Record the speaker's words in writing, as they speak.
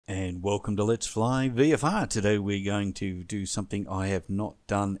And welcome to Let's Fly VFR. Today we're going to do something I have not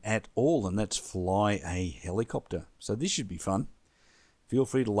done at all, and that's fly a helicopter. So this should be fun. Feel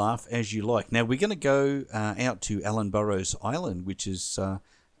free to laugh as you like. Now we're going to go out to Allan Burrows Island, which is a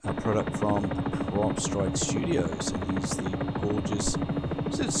product from Pro Joystick Studios, and here's the gorgeous,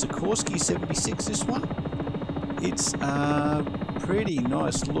 is it Sikorsky 76, this one? It's a pretty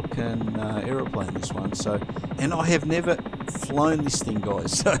nice looking aeroplane, this one. So, and I have never flown this thing,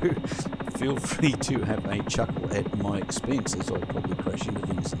 guys, so feel free to have a chuckle at my expense as I probably crash into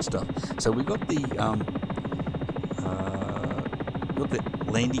things and stuff. So we've got the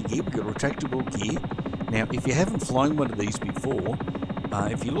landing gear, we've got retractable gear. Now if you haven't flown one of these before,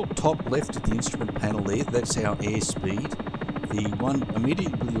 if you look top left at the instrument panel there, that's our airspeed. The one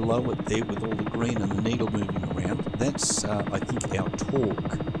immediately below it there with all the green and the needle moving around, that's I think our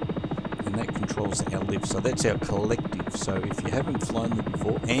torque, and that controls our lift. So that's our collective. So if you haven't flown them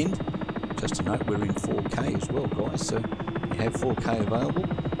before, and just a note, we're in 4K as well, guys. So if you have 4K available,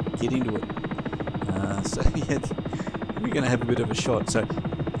 get into it. So yeah, we're going to have a bit of a shot. So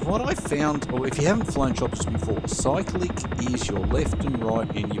what I found, or if you haven't flown choppers before, cyclic is your left and right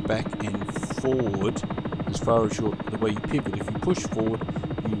and your back and forward. As far as the way you pivot, if you push forward,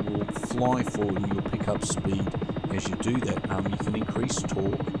 you will fly forward and you'll pick up speed as you do that. You can increase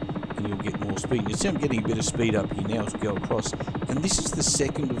torque and you'll get more speed. You see I'm getting a bit of speed up here now as we go across. And this is the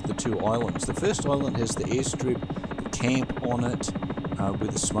second of the two islands. The first island has the airstrip, the camp on it,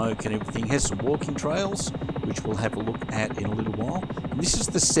 with the smoke and everything. It has some walking trails, which we'll have a look at in a little while. And this is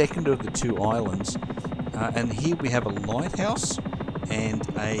the second of the two islands. And here we have a lighthouse and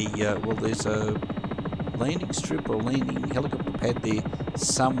well, there's a landing strip or landing helicopter pad there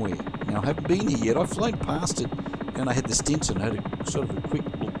somewhere. Now I haven't been here yet. I've flown past it and I had the Stinson, I had a sort of a quick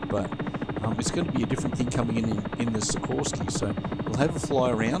look, but it's going to be a different thing coming in the Sikorsky. So we'll have a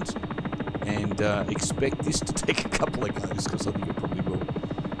fly around and expect this to take a couple of goes, because I think it probably will.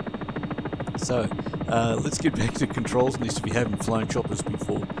 So let's get back to controls on this if you haven't flown choppers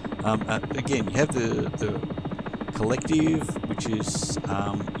before. Again, you have the collective, which is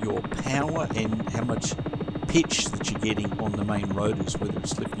your power and how much pitch that you're getting on the main rotors, whether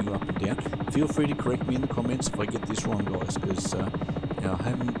it's lifting you up and down. Feel free to correct me in the comments if I get this wrong, guys, because I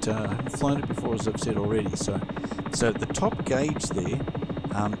haven't flown it before, as I've said already. So the top gauge there,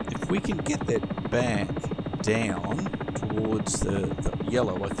 if we can get that back down towards the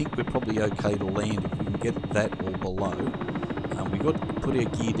yellow, I think we're probably okay to land. If we can get that or below, we've got to put our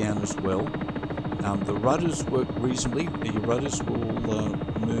gear down as well. The rudders work reasonably. Your rudders will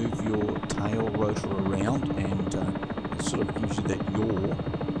move your tail rotor around, and it sort of gives you that yaw.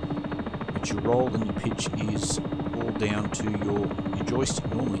 But your roll and your pitch is all down to your joystick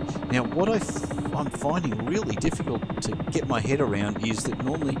normally. Now what I'm finding really difficult to get my head around is that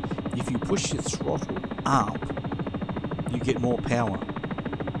normally if you push your throttle up, you get more power.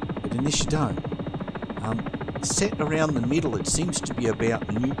 But in this you don't. Set around the middle, it seems to be about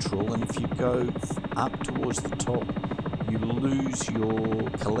neutral, and if you go up towards the top, you lose your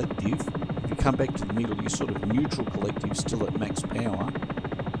collective. If you come back to the middle, you're sort of neutral collective, still at max power.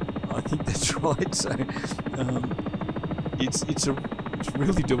 I think that's right. So it's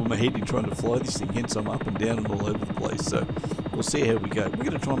really doing my head in trying to fly this thing, hence I'm up and down and all over the place. So we'll see how we go. We're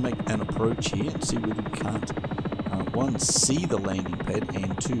going to try and make an approach here and see whether we can't, one, see the landing pad,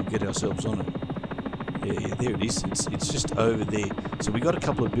 and two, get ourselves on it. Yeah, there it is. It's just over there. So we got a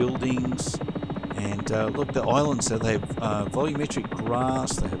couple of buildings, and look, the islands. So they have volumetric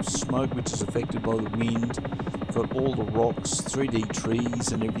grass. They have smoke, which is affected by the wind. Got all the rocks, 3D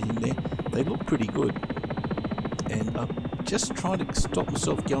trees, and everything there. They look pretty good. And I'm just trying to stop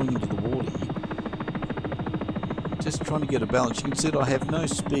myself going into the water here. Just trying to get a balance. You can see that I have no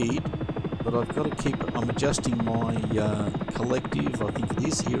speed, but I've got to keep. I'm adjusting my collective. I think it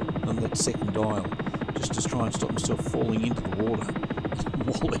is here on that second dial. Just to try and stop myself falling into the water and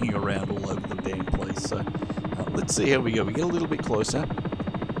wallowing around all over the damn place. So let's see how we go. We get a little bit closer.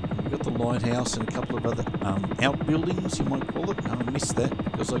 We've got the lighthouse and a couple of other outbuildings, you might call it. No, I missed that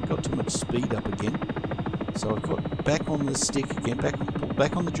because I got too much speed up again. So I've got back on the stick again, pull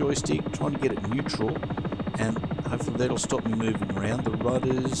back on the joystick, trying to get it neutral, and hopefully that'll stop me moving around. The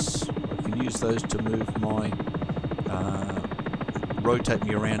rudders, I can use those to move my, rotate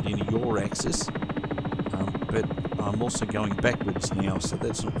me around in your axis. But I'm also going backwards now, so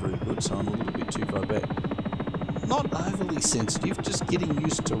that's not very good, so I'm a little bit too far back. Not overly sensitive, just getting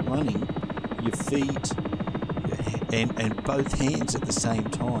used to running your feet and both hands at the same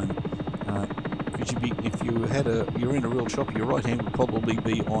time. Could you be, if you're in a real chopper, your right hand would probably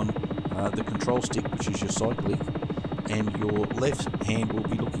be on the control stick, which is your cyclic, and your left hand will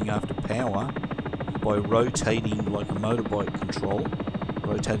be looking after power by rotating like a motorbike control,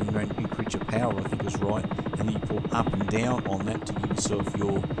 rotating around, increase your power, I think is right, and then you pull up and down on that to give yourself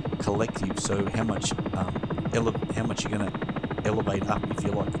your collective, so how much you're going to elevate up, if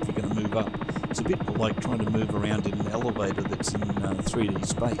you like, if you're going to move up. It's a bit like trying to move around in an elevator that's in 3D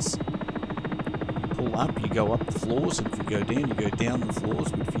space. You pull up, you go up the floors, and if you go down, you go down the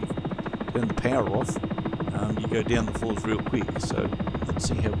floors, but if you turn the power off, you go down the floors real quick. So let's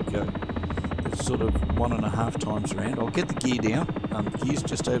see how we go. It's sort of 1.5 times around. I'll get the gear down. The gear's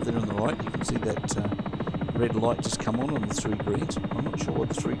just over there on the right. You can see that red light just come on the 3 greens. I'm not sure why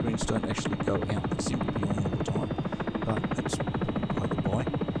the 3 greens don't actually go out. They seem to be on all the time, but that's by the by.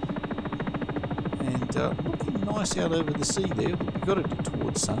 And looking nice out over the sea there. We've got it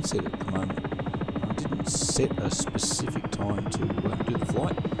towards sunset at the moment. I didn't set a specific time to do the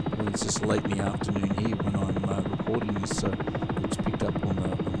flight. It's just late in the afternoon here when I'm recording this, so it's picked up on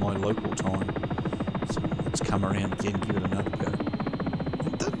my local time. So let's come around again, give it another go.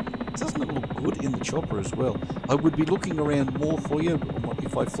 Doesn't it look good in the chopper as well? I would be looking around more for you.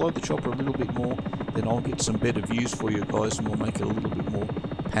 If I fly the chopper a little bit more, then I'll get some better views for you guys, and we'll make it a little bit more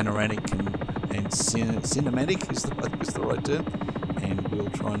panoramic and cinematic is the right term. And we'll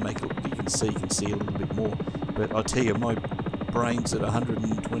try and make it, you can see a little bit more. But I tell you, my brain's at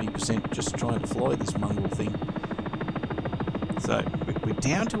 120% just trying to fly this mongrel thing. So we're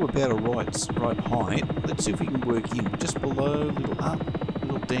down to about a right height. Let's see if we can work in. Just below, a little up, a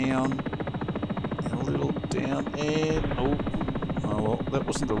little down, and a little down, and oh well, that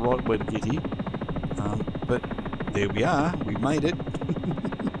wasn't the right way to get here. But there we are. We made it.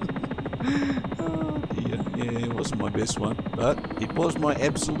 Oh dear. Yeah, it wasn't my best one, but it was my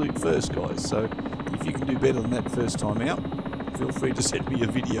absolute first, guys. So if you can do better than that first time out, feel free to send me a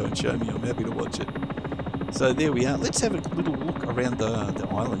video and show me. I'm happy to watch it. So there we are. Let's have a little look around the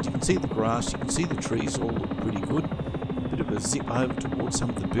island. You can see the grass, you can see the trees all look pretty good. A bit of a zip over towards some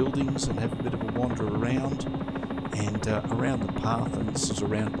of the buildings and have a bit of a wander around. And around the path, and this is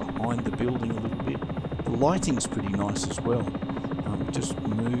around behind the building a little bit. The lighting's pretty nice as well. Just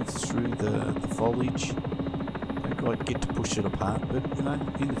move through the foliage. Don't quite get to push it apart, but you know,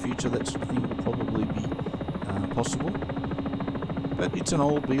 in the future that sort of thing will probably be possible. But it's an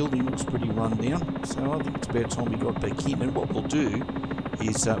old building, looks pretty run down, so I think it's about time we got back in. And what we'll do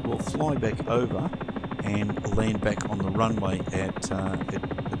is we'll fly back over and land back on the runway at the,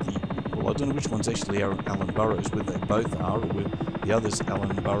 well, I don't know which one's actually Allan Burrows, whether they both are, or whether the other's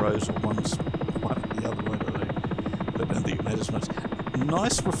Allan Burrows, or one's one or the other, I don't think it matters much.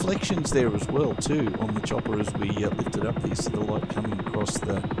 Nice reflections there as well too on the chopper as we lifted up there, so the light coming across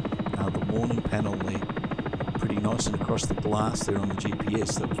the warning panel there. Pretty nice, and across the glass there on the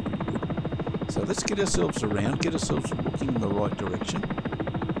GPS, that was pretty good. So let's get ourselves around, get ourselves looking in the right direction,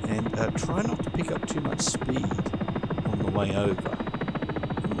 and try not to pick up too much speed on the way over.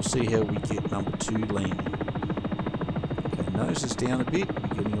 And we'll see how we get number 2 landing. Okay, nose is down a bit,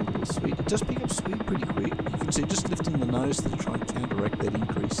 we're getting a little speed. It does pick up speed pretty quick. You can see just lifting the nose to try and counteract that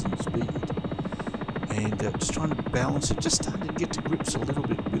increase in speed. And just trying to balance it, just starting to get to grips a little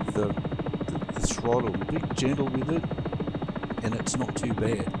bit with the throttle, be gentle with it, and it's not too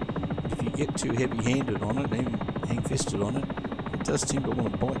bad. But if you get too heavy-handed on it, hang-fisted on it, it does seem to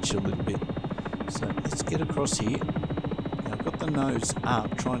want to bite you a little bit. So let's get across here. Now I've got the nose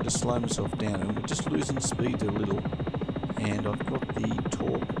up, trying to slow myself down, and we're just losing speed a little, and I've got the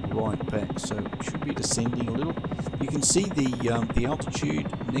torque right back, so it should be descending a little. You can see the altitude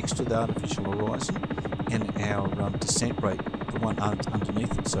next to the artificial horizon, and our descent rate, the one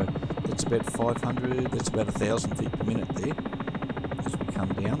underneath it, so that's about 500, that's about 1,000 feet per minute there as we come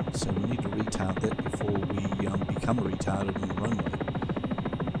down. So we need to retard that before we become retarded on the runway.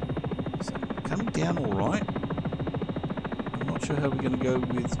 So coming down all right. I'm not sure how we're going to go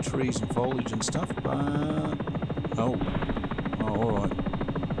with trees and foliage and stuff, but oh all right.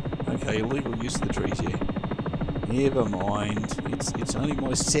 Okay, illegal use of the trees here. Never mind. It's only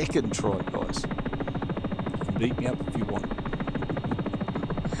my second try, guys. You can beat me up if you want.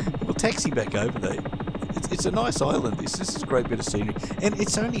 We'll taxi back over there. It's a nice island. This is a great bit of scenery, and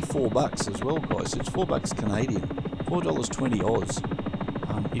it's only $4 as well, guys. It's $4 Canadian, $4.20 Oz.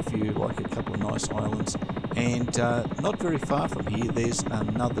 If you like a couple of nice islands, and not very far from here, there's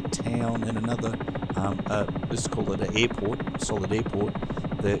another town and another. Let's call it an airport, a solid airport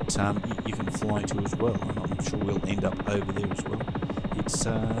that you can fly to as well. And I'm sure we'll end up over there as well. It's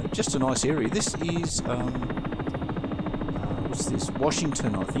just a nice area. This is. What's this?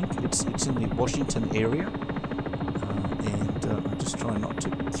 Washington, I think. It's in the Washington area, and I'm just trying not to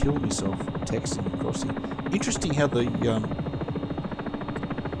kill myself texting across here. Interesting how the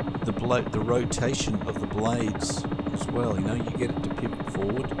rotation of the blades as well. You know, you get it to pivot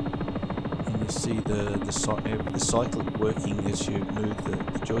forward, and you see the cyclic working as you move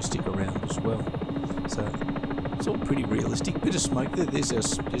the joystick around as well. So it's all pretty realistic. Bit of smoke there. There's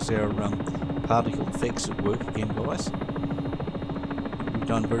our particle effects at work again, guys. We've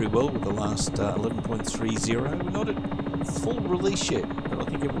done very well with the last 11.30. We're not at full release yet, but I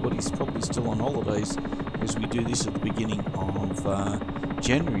think everybody's probably still on holidays as we do this at the beginning of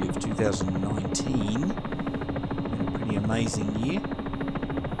January of 2019. Been a pretty amazing year.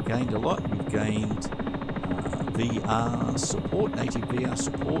 Gained a lot. We've gained VR support, native VR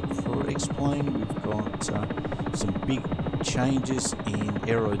support for X-Plane. We've got some big changes in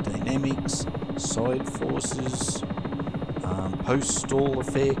aerodynamics, side forces, post-stall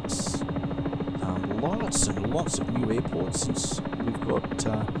effects, lots and lots of new airports since we've got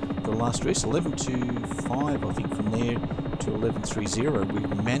the last race, 11.25 I think. From there to 11.30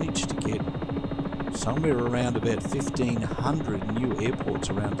 we've managed to get somewhere around about 1,500 new airports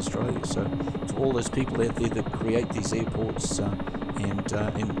around Australia. So to all those people out there that create these airports and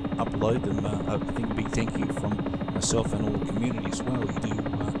upload them, I think a big thank you from myself and all the community as well. You do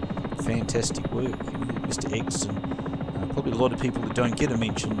fantastic work, you know, Mr. X, and probably a lot of people that don't get a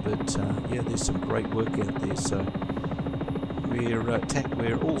mention, but yeah, there's some great work out there. So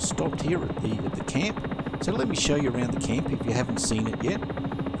we're all stopped here at the camp. So let me show you around the camp if you haven't seen it yet.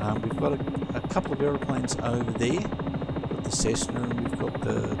 We've got a couple of aeroplanes over there. We've got the Cessna and we've got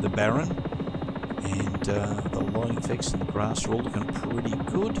the Baron, and the light effects and the grass are all looking pretty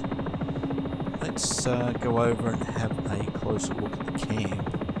good. Let's go over and have a closer look at the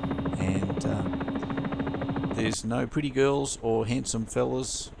camp. And there's no pretty girls or handsome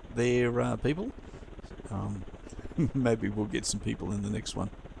fellas there, people. Maybe we'll get some people in the next one.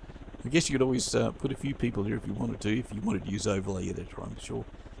 I guess you could always put a few people here if you wanted to use overlay editor. I'm sure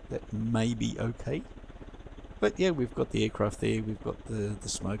that may be okay. But yeah, we've got the aircraft there, we've got the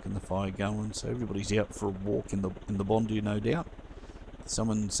smoke and the fire going, so everybody's out for a walk in the Bondi, no doubt.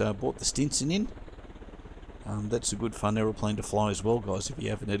 Someone's bought the Stinson in. That's a good fun aeroplane to fly as well, guys. If you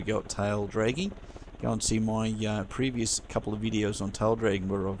haven't had a go at tail dragging, go and see my previous couple of videos on tail dragging,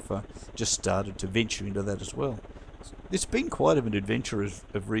 where I've just started to venture into that as well. It's been quite of an adventure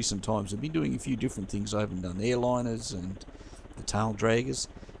of recent times. I've been doing a few different things. I haven't done airliners and the tail draggers,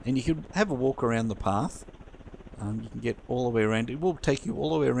 and you can have a walk around the path. You can get all the way around. It will take you all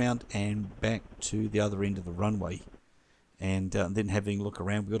the way around and back to the other end of the runway, and then having a look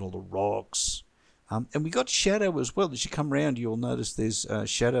around. We've got all the rocks, and we got shadow as well. As you come around, you'll notice there's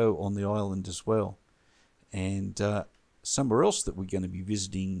shadow on the island as well, and somewhere else that we're going to be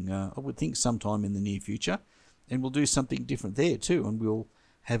visiting, I would think sometime in the near future, and we'll do something different there too, and we'll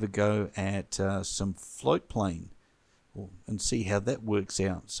have a go at some float plane and see how that works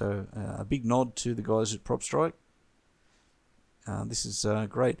out. So a big nod to the guys at Prop Strike. This is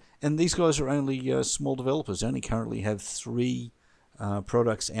great, and these guys are only small developers. They only currently have 3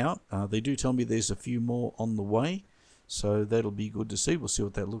 products out. They do tell me there's a few more on the way, so that'll be good to see. We'll see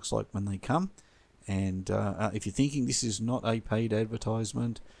what that looks like when they come. And if you're thinking this is not a paid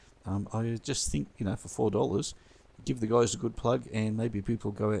advertisement, I just think, you know, for $4, give the guys a good plug, and maybe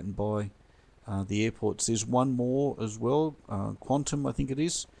people go out and buy the airports. There's one more as well, Quantum I think it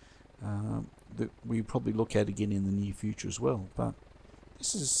is, that we probably look at again in the near future as well. But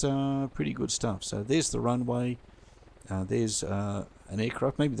this is pretty good stuff. So there's the runway, there's an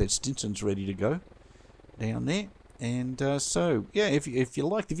aircraft, maybe that Stinson's ready to go down there. And so yeah, if you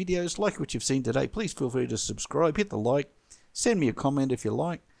like the videos, like what you've seen today, please feel free to subscribe, hit the like, send me a comment if you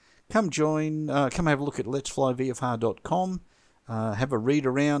like. Come join, come have a look at letsflyvfr.com, have a read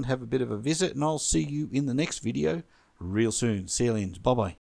around, have a bit of a visit, and I'll see you in the next video real soon. See you then. Bye bye.